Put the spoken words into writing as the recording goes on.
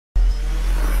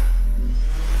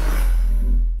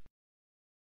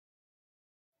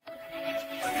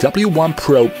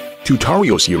W1PRO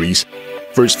tutorial series,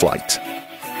 First Flight.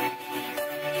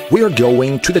 We are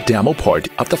going to the demo part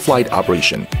of the flight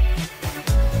operation.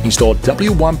 Install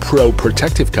W1PRO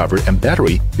protective cover and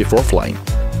battery before flying.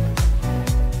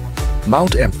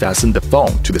 Mount and fasten the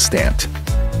phone to the stand.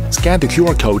 Scan the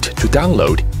QR code to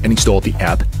download and install the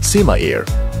app Sima-Air.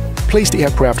 Place the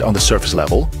aircraft on the surface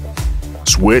level.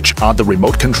 Switch on the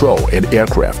remote control and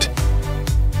aircraft.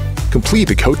 Complete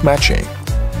the code matching.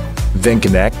 Then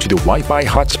connect to the Wi-Fi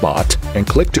hotspot and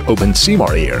click to open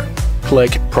Sima-Air.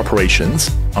 Click Preparations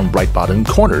on right bottom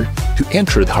corner to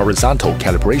enter the horizontal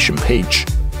calibration page.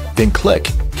 Then click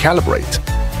Calibrate.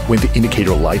 When the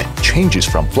indicator light changes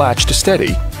from flash to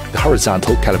steady, the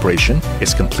horizontal calibration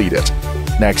is completed.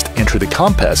 Next, enter the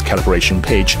compass calibration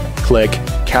page. Click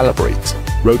Calibrate.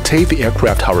 Rotate the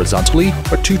aircraft horizontally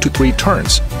for 2 to 3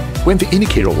 turns. When the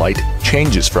indicator light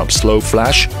changes from slow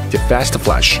flash to fast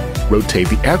flash, rotate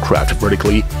the aircraft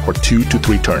vertically for 2 to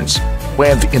 3 turns.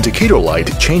 When the indicator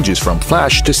light changes from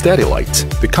flash to steady light,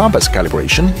 the compass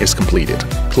calibration is completed.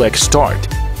 Click Start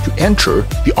to enter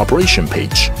the operation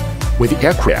page. When the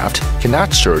aircraft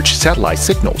cannot search satellite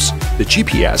signals, the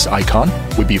GPS icon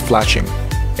will be flashing.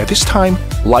 At this time,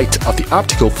 light of the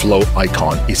optical flow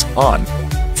icon is on.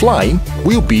 Flying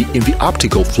will be in the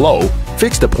optical flow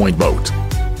fixed point mode.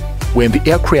 When the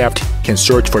aircraft can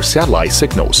search for satellite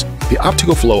signals, the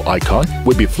optical flow icon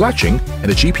will be flashing and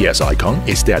the GPS icon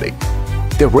is static.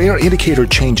 The rear indicator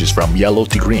changes from yellow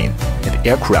to green and the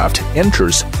aircraft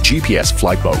enters GPS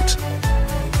flight mode.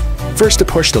 First,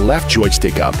 push the left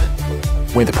joystick up.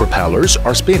 When the propellers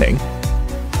are spinning,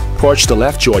 push the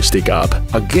left joystick up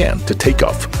again to take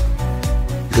off.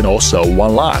 You can also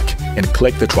one-lock and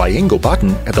click the triangle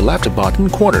button at the left bottom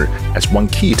corner as one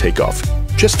key takeoff.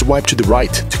 Just swipe to the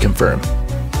right to confirm.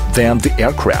 Then the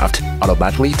aircraft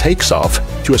automatically takes off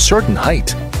to a certain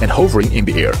height and hovering in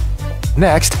the air.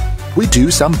 Next, we do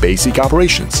some basic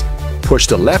operations. Push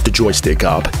the left joystick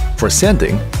up for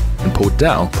ascending and pull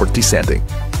down for descending.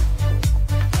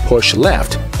 Push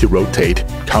left to rotate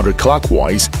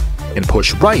counterclockwise and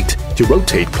push right to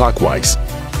rotate clockwise.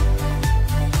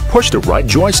 Push the right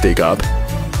joystick up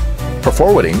for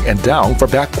forwarding and down for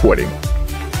backwarding.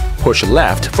 Push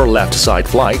left for left side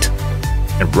flight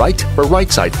and right for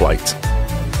right side flight.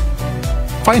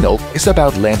 Final is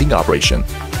about landing operation.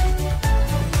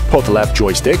 Pull the left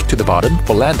joystick to the bottom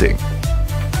for landing.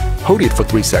 Hold it for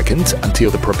 3 seconds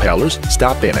until the propellers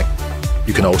stop spinning.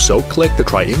 You can also click the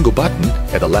triangle button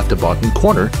at the left bottom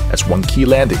corner as one key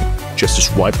landing. Just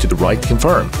swipe to the right to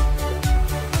confirm.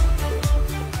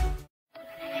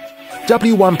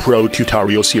 W1PRO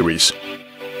tutorial series,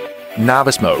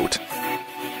 Novice Mode.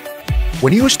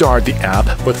 When you start the app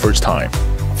for the first time,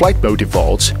 flight mode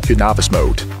defaults to Novice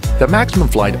Mode. The maximum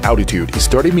flight altitude is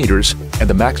 30 meters and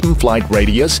the maximum flight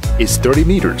radius is 30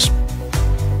 meters.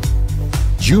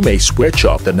 You may switch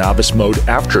off the Novice Mode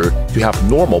after you have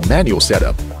normal manual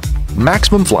setup.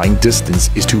 Maximum flying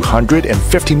distance is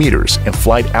 250 meters and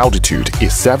flight altitude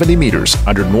is 70 meters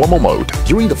under normal mode.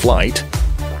 During the flight,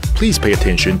 please pay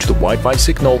attention to the Wi-Fi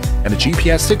signal and the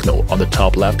GPS signal on the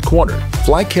top left corner.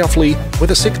 Fly carefully when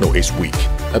the signal is weak.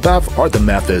 Above are the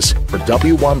methods for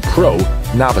W1PRO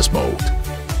Novice Mode.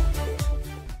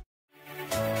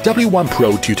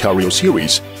 W1PRO tutorial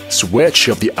series, switch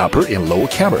of the upper and lower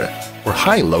camera or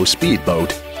high-low speed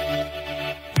mode.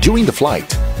 During the flight,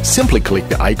 simply click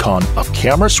the icon of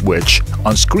camera switch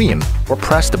on screen or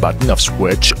press the button of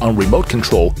switch on remote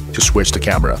control to switch the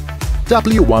camera.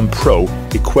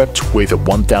 W1PRO equipped with a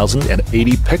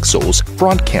 1080 pixels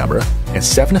front camera and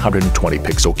 720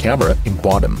 pixel camera in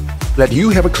bottom, let you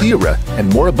have a clearer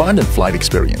and more abundant flight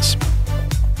experience.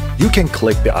 You can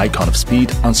click the icon of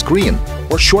speed on screen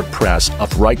or short press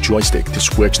of right joystick to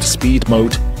switch the speed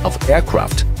mode of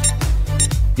aircraft.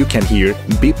 You can hear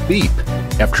beep beep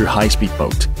after high speed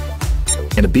mode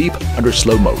and a beep under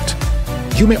slow mode.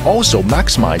 You may also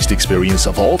maximize the experience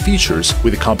of all features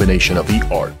with a combination of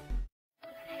VR.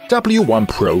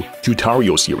 W1PRO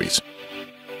tutorial series,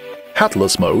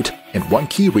 headless mode and one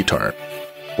key return.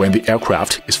 When the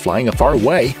aircraft is flying far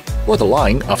away or the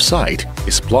line of sight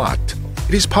is blocked,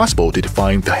 it is possible to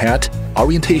define the head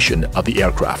orientation of the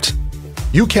aircraft.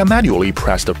 You can manually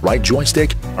press the right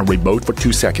joystick on remote for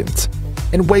 2 seconds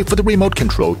and wait for the remote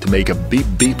control to make a beep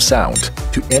beep sound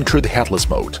to enter the headless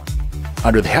mode.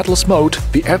 Under the headless mode,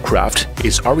 the aircraft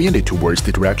is oriented towards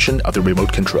the direction of the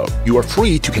remote control. You are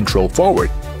free to control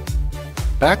forward,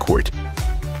 backward,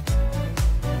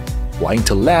 flying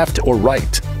to left or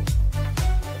right.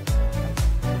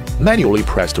 Manually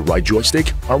press the right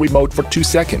joystick on remote for 2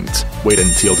 seconds. Wait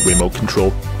until the remote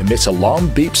control emits a long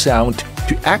beep sound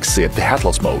to exit the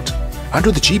headless mode.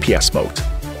 under the GPS mode,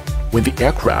 when the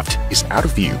aircraft is out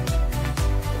of view.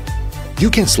 You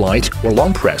can slide or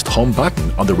long press the home button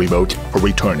on the remote for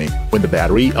returning. When the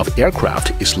battery of the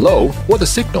aircraft is low or the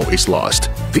signal is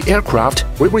lost, the aircraft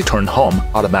will return home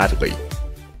automatically.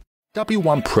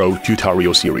 W1PRO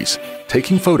Tutorial Series –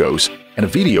 Taking Photos and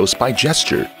Videos by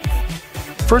Gesture.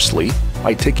 Firstly,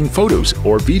 by taking photos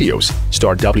or videos,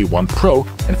 start W1PRO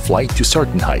and fly to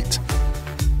certain height.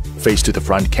 Face to the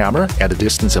front camera at a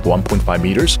distance of 1.5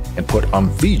 meters and put on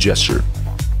V gesture.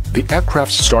 The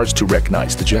aircraft starts to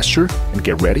recognize the gesture and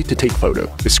get ready to take photo.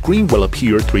 The screen will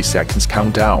appear 3 seconds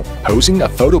countdown, posing a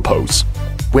photo pose.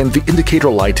 When the indicator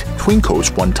light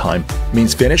twinkles one time,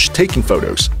 means finish taking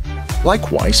photos.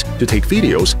 Likewise, to take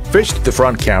videos, face to the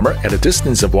front camera at a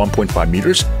distance of 1.5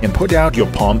 meters and put out your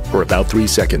palm for about 3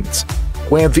 seconds.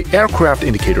 When the aircraft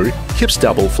indicator keeps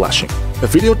double flashing, the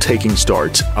video taking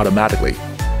starts automatically.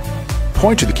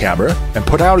 Point to the camera and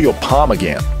put out your palm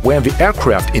again. When the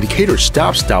aircraft indicator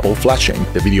stops double flashing,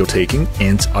 the video taking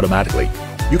ends automatically.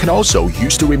 You can also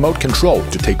use the remote control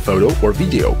to take photo or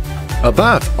video.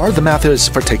 Above are the methods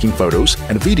for taking photos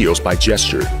and videos by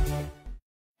gesture.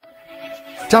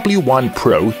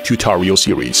 W1PRO Tutorial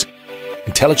Series –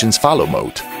 Intelligence Follow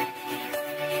Mode.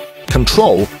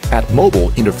 Control at Mobile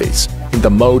Interface. In the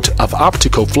mode of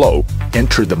Optical Flow,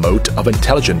 enter the mode of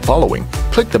Intelligent Following.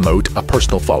 Click the mode of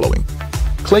Personal Following.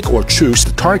 Click or choose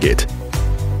the target.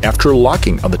 After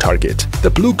locking on the target, the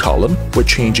blue column will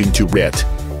change into red.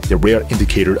 The rear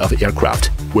indicator of the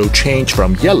aircraft will change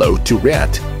from yellow to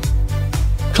red.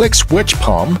 Click Switch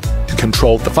Palm to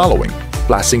control the following.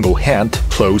 Fly single hand,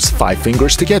 close 5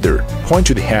 fingers together. Point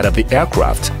to the head of the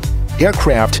aircraft.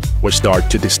 Aircraft will start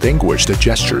to distinguish the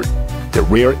gesture. The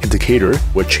rear indicator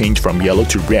will change from yellow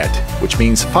to red, which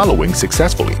means following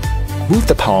successfully. Move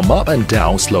the palm up and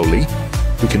down slowly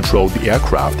to control the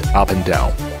aircraft up and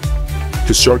down.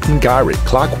 To circumgyrate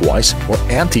clockwise or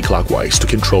anti-clockwise to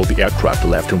control the aircraft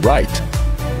left and right.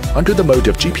 Under the mode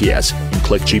of GPS, you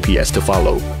click GPS to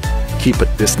follow. Keep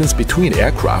a distance between the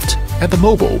aircraft and the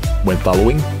mobile when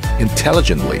following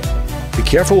intelligently. Be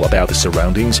careful about the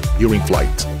surroundings during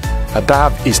flight.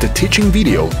 Above is the teaching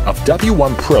video of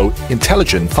W1PRO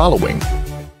Intelligent Following.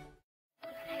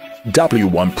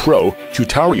 W1PRO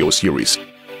Tutorial Series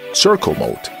 – Circle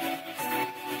Mode.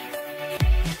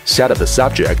 Set up the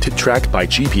subject to track by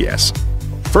GPS.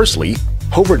 Firstly,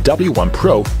 hover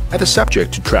W1PRO at the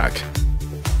subject to track.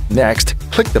 Next,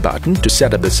 click the button to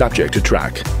set up the subject to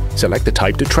track. Select the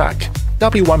type to track.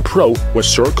 W1PRO will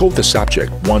circle the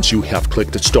subject once you have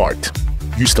clicked Start.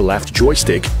 Use the left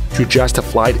joystick to adjust the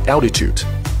flight altitude.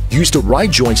 Use the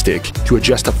right joystick to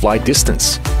adjust the flight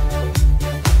distance.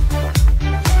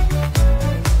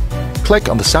 Click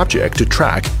on the subject to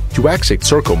track to exit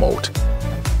circle mode.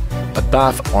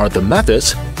 Above are the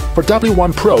methods for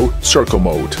W1PRO Circle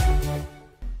Mode.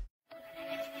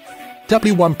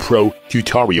 W1PRO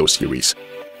Tutorial Series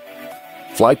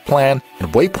 – Flight Plan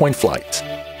and Waypoint Flight.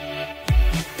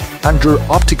 Under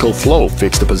Optical Flow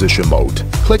Fixed Position Mode,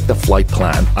 click the Flight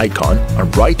Plan icon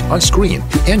right on screen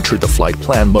to enter the Flight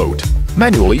Plan mode.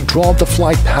 Manually draw the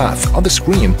flight path on the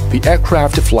screen. The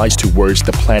aircraft flies towards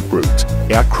the planned route.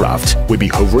 Aircraft will be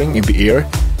hovering in the air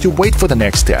to wait for the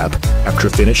next step after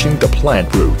finishing the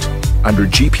planned route. Under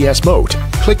GPS mode,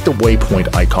 click the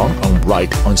waypoint icon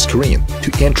right on screen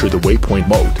to enter the waypoint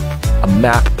mode. A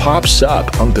map pops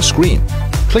up on the screen.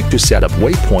 Click to set up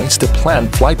waypoints to plan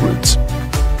flight routes.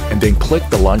 And then click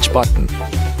the launch button.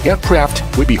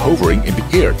 Aircraft will be hovering in the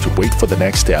air to wait for the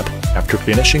next step after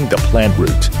finishing the planned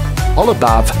route. All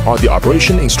above are the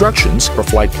operation instructions for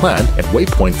flight plan and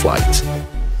waypoint flight.